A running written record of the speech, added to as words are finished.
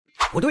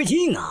不对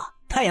劲啊！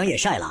太阳也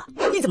晒了，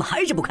你怎么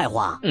还是不开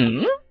花？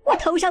我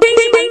头上不是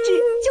白痣，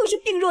就是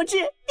病弱痣，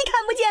你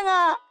看不见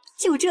啊！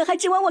就这还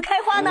指望我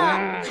开花呢？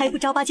还不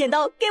找把剪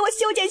刀给我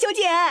修剪修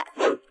剪？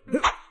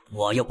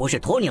我又不是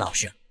托尼老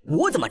师，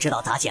我怎么知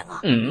道咋剪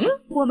啊？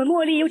我们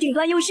茉莉有顶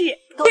端优势，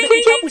高的枝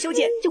条不修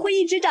剪就会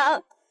一直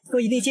长，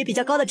所以那些比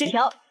较高的枝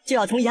条就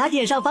要从芽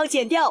点上方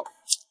剪掉。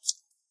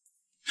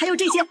还有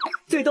这些，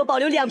最多保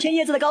留2片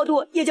叶子的高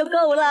度也就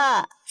够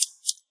了。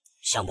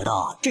想不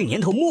到这年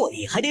头茉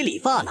莉还得理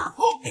发呢，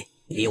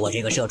比我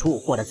这个社畜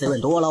过得滋润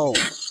多喽。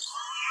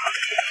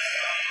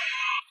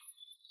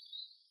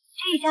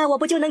这下我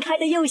不就能开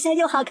得又香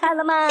又好看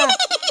了吗？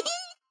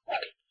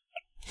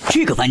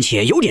这个番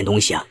茄有点东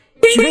西啊，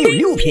居然有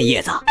6片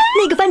叶子。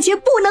那个番茄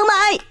不能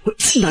买，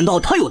难道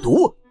它有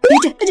毒？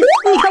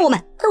你看我们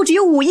都只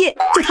有5叶，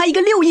就它一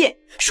个6叶，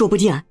说不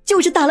定啊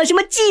就是打了什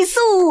么激素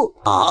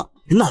啊！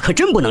那可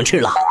真不能吃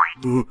了。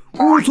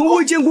我从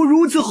未见过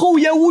如此厚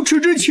颜无耻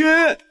之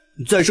犬。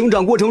在生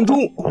长过程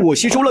中，我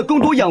吸收了更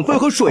多养分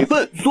和水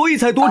分，所以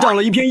才多长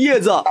了1片叶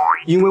子。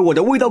因为我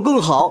的味道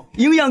更好，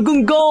营养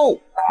更高。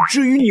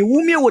至于你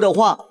污蔑我的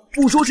话，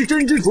不说是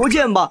真知灼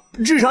见吧，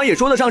至少也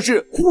说得上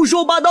是胡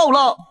说八道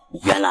了。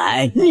原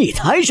来你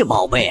才是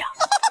宝贝啊！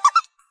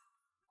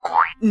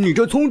你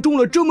这葱种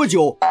了这么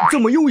久，怎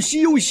么又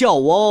细又小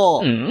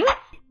啊？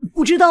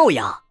不知道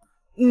呀。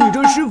你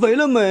这施肥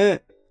了没？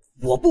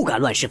我不敢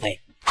乱施肥，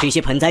这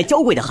些盆栽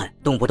娇贵得很，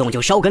动不动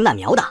就烧根烂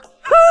苗的。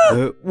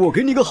我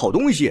给你个好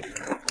东西，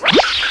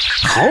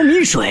淘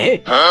米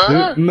水。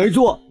没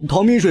错，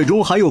淘米水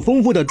中含有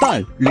丰富的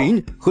氮、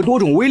磷和多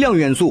种微量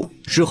元素，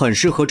是很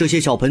适合这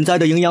些小盆栽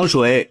的营养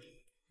水。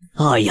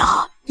哎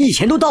呀，以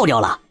前都倒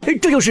掉了，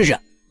这就试试。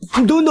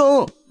等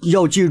等，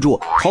要记住，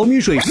淘米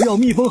水需要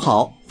密封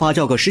好，发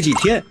酵个10几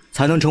天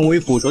才能成为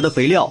腐熟的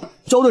肥料。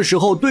浇的时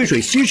候兑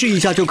水稀释一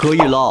下就可以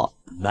了。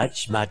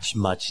Much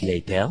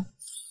later。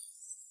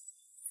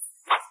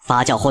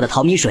发酵后的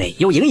淘米水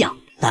有营养，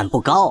但不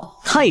高，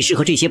太适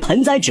合这些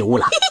盆栽植物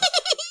了。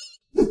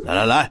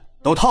来，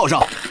都套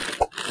上。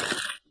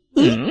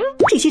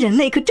这些人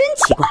类可真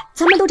奇怪，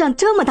咱们都长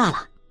这么大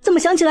了，怎么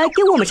想起来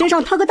给我们身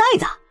上套个袋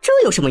子？这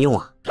有什么用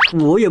啊？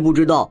我也不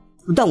知道，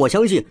但我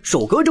相信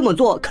首哥这么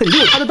做肯定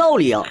有他的道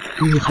理啊。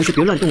你还是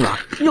别乱动了，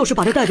要是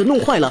把这袋子弄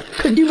坏了，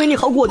肯定没你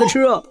好果子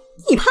吃。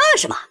你怕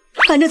什么？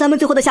反正咱们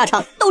最后的下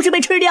场都是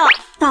被吃掉，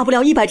大不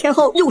了100天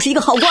后又是一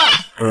个好瓜。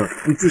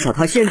至少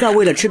他现在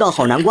为了吃到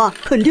好南瓜，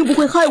肯定不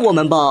会害我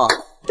们吧？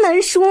难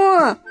说，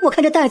我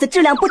看这袋子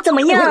质量不怎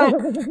么样。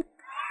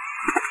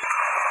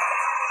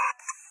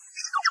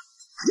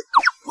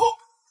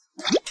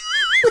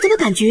我怎么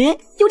感觉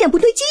有点不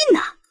对劲呢？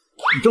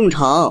正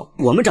常，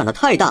我们长得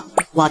太大，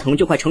瓜藤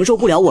就快承受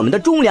不了我们的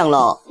重量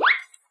了。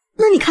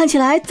那你看起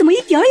来怎么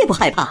一点也不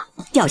害怕？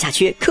掉下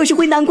去可是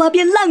会南瓜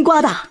变烂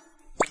瓜的。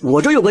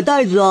我这有个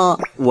袋子啊，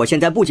我现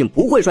在不仅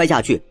不会摔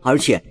下去，而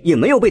且也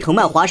没有被藤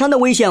蔓划伤的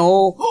危险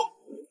哦。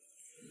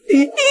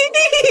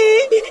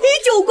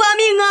就刮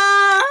命啊！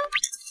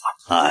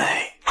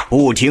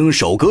不听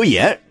首歌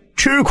言，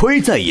吃亏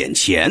在眼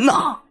前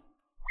呐。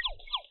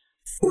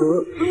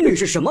你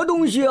是什么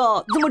东西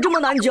啊？怎么这么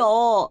难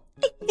嚼？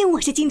我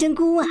是金针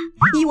菇啊，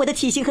以我的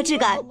体型和质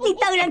感，你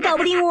当然搞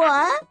不定我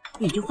啊！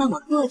你就放我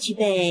过去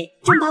呗，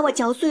真把我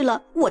嚼碎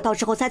了，我到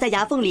时候塞在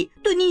牙缝里，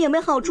对你也没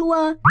好处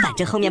啊。反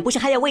正后面不是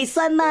还有胃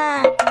酸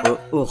吗？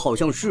好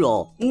像是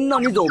哦。那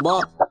你走吧。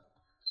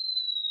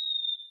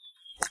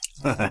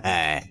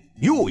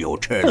又有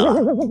吃的，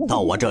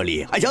到我这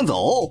里还想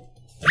走？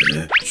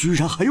居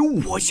然还有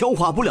我消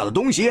化不了的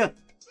东西！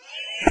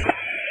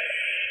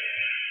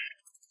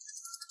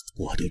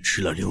我都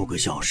吃了6个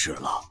小时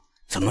了，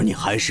怎么你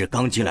还是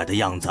刚进来的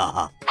样子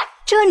啊？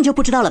这你就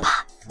不知道了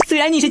吧？虽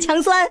然你是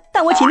强酸，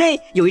但我体内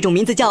有一种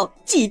名字叫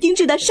几丁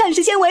质的膳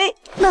食纤维，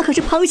那可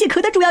是螃蟹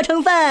壳的主要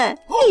成分。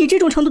你这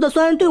种程度的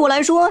酸对我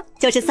来说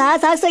就是洒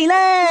洒水了。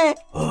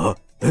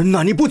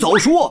那你不早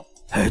说？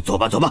走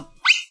吧。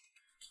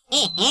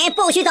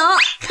不许走！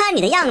看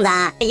你的样子，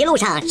一路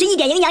上是一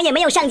点营养也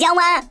没有上交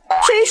吗？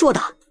谁说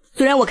的？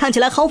虽然我看起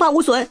来毫发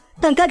无损，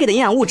但该给的营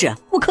养物质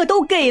我可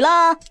都给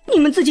了，你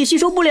们自己吸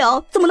收不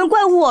了，怎么能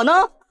怪我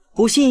呢？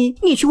不信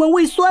你去问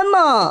胃酸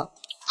嘛。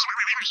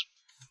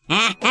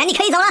你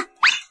可以走了，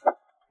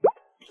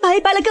拜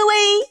拜了各位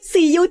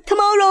 ，See you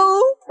tomorrow。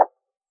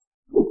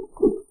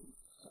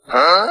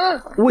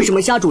为什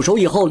么虾煮熟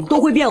以后都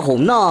会变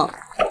红呢？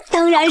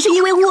当然是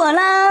因为我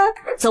啦！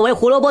作为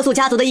胡萝卜素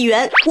家族的一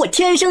员，我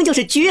天生就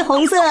是橘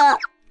红色。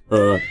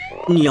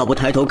你要不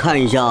抬头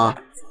看一下？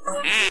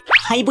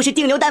还不是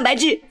定流蛋白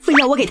质，非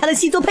要我给他的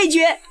戏做配角，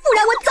不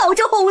然我早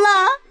就红了。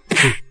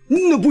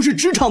那不是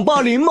职场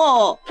霸凌吗？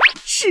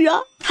是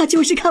啊，他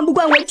就是看不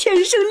惯我天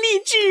生丽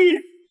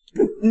质。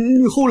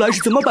你后来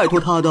是怎么摆脱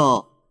他的？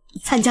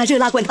参加热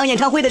辣滚烫演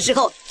唱会的时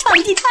候，场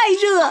地太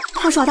热，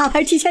他耍大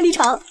牌提前离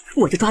场，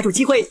我就抓住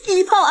机会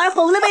一炮而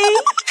红了呗。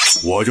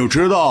我就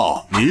知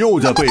道你又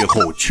在背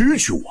后蛐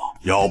蛐我，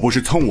要不是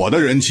蹭我的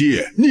人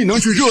气，你能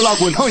去热辣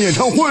滚烫演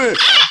唱会？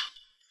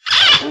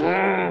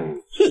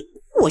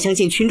我相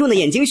信群众的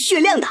眼睛雪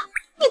亮的，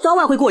你早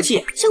晚会过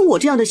气。像我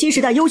这样的新时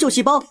代优秀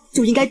细胞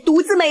就应该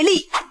独自美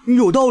丽。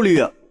有道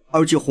理，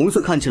而且红色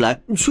看起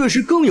来确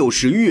实更有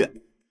食欲。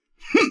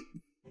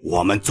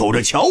我们走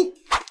着瞧。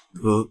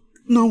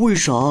那为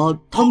啥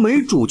它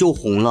没煮就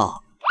红了？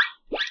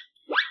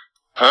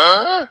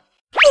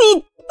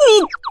你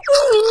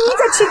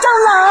在吃蟑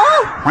螂？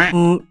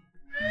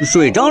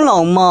水蟑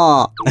螂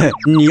嘛。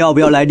你要不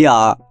要来点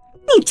儿？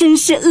你真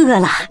是饿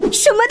了，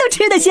什么都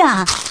吃得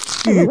下。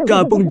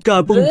嘎嘣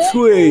嘎嘣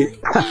脆。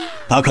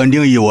他肯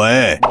定以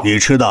为你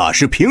吃的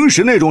是平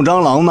时那种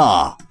蟑螂呢。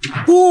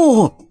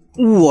哦，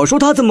我说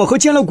他怎么和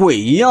见了鬼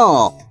一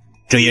样？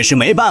这也是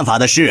没办法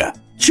的事，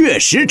确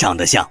实长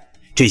得像。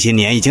这些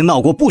年已经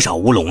闹过不少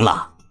乌龙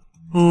了。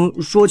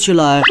说起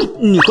来，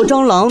你和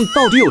蟑螂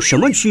到底有什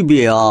么区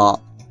别啊？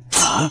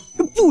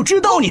不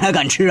知道你还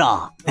敢吃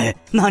啊？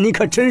那你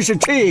可真是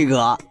这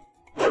个。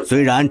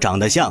虽然长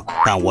得像，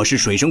但我是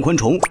水生昆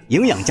虫，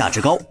营养价值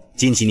高。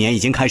近几年已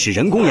经开始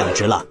人工养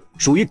殖了，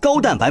属于高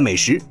蛋白美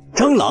食。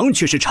蟑螂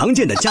却是常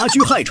见的家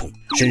居害虫，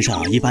身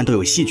上一般都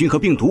有细菌和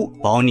病毒，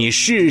保你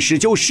试试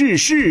就试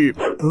试。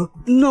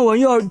那玩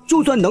意儿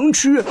就算能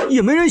吃，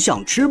也没人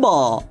想吃吧？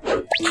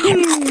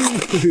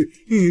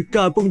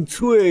嘎嘣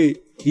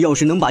脆，要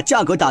是能把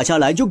价格打下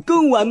来，就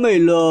更完美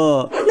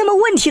了。那么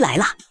问题来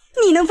了，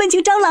你能分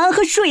清蟑螂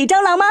和水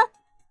蟑螂吗？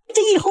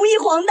这一红一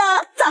黄的，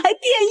咋还变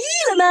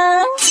异了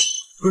呢？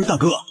大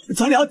哥，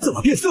咱俩怎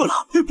么变色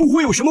了？不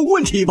会有什么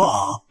问题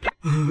吧？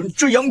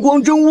这阳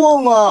光真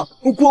旺啊，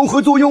光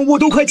合作用我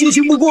都快进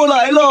行不过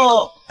来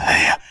了。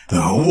哎呀，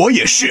我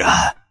也是啊，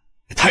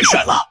太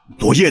晒了，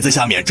躲叶子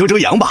下面遮遮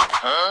阳吧。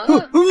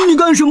你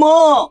干什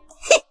么？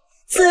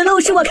此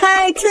路是我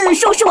开，此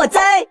树是我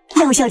栽。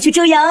要想去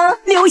遮阳，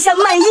留下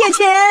满叶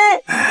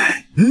钱。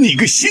你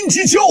个心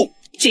机姣！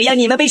只要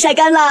你们被晒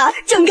干了，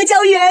整个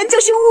胶原就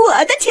是我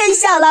的天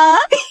下了。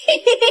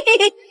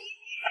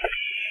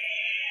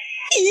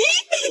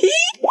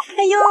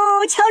哎呦，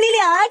瞧你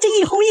俩这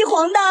一红一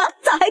黄的，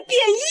咋还变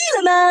异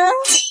了呢？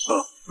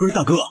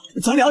大哥，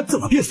咱俩怎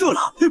么变色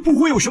了？不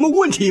会有什么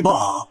问题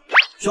吧？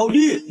小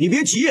弟，你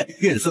别急，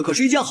变色可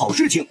是一件好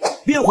事情。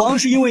变黄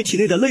是因为体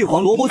内的类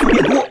黄萝卜素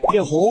变多，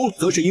变红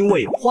则是因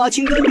为花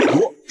青苷变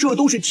多，这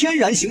都是天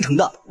然形成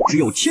的。只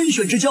有天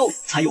选之交，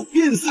才有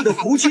变色的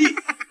福气。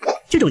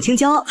这种青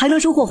椒还能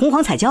收获红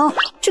黄彩椒，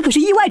这可是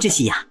意外之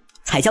喜呀！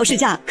彩椒市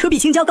价可比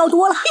青椒高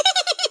多了。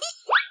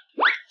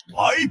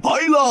拜拜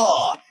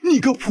了，你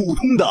个普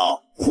通的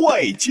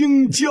坏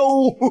青椒！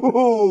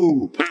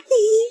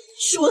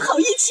说好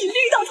一起绿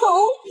到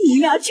头，你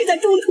俩却在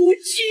中途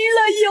居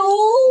了油。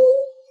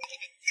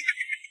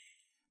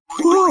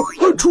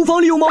厨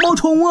房里有毛毛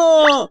虫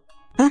啊！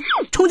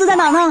虫子在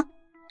哪呢？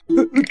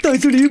袋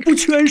子里不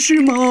全是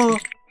吗？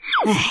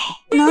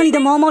哪里的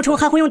毛毛虫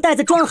还会用袋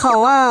子装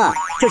好啊？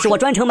这是我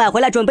专程买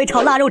回来准备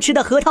炒腊肉吃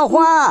的核桃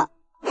花。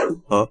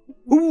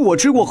我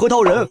吃过核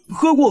桃仁，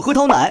喝过核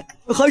桃奶，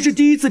还是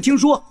第一次听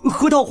说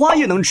核桃花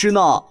也能吃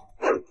呢。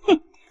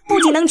不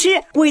仅能吃，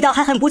味道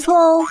还很不错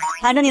哦。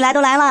反正你来都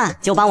来了，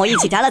就帮我一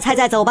起摘了菜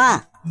再走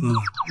吧。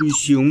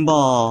行吧。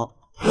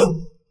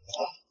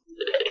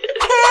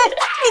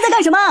你在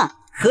干什么？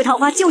核桃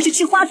花就是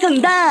吃花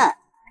梗的。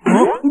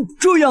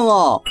这样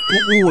啊，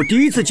我第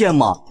一次见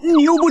嘛，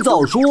你又不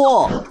早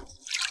说。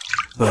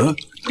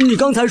你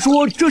刚才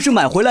说这是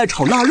买回来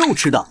炒腊肉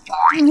吃的，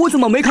我怎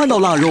么没看到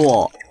腊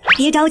肉？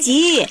别着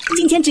急，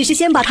今天只是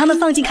先把它们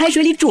放进开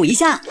水里煮一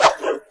下。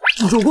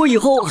煮过以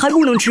后还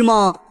不能吃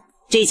吗？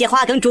这些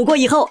花梗煮过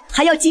以后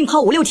还要浸泡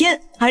5、6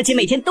天，而且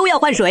每天都要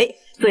换水，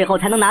最后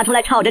才能拿出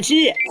来炒着吃，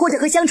或者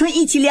和香椿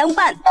一起凉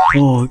拌。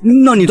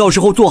那你到时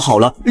候做好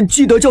了，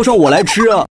记得叫上我来吃啊。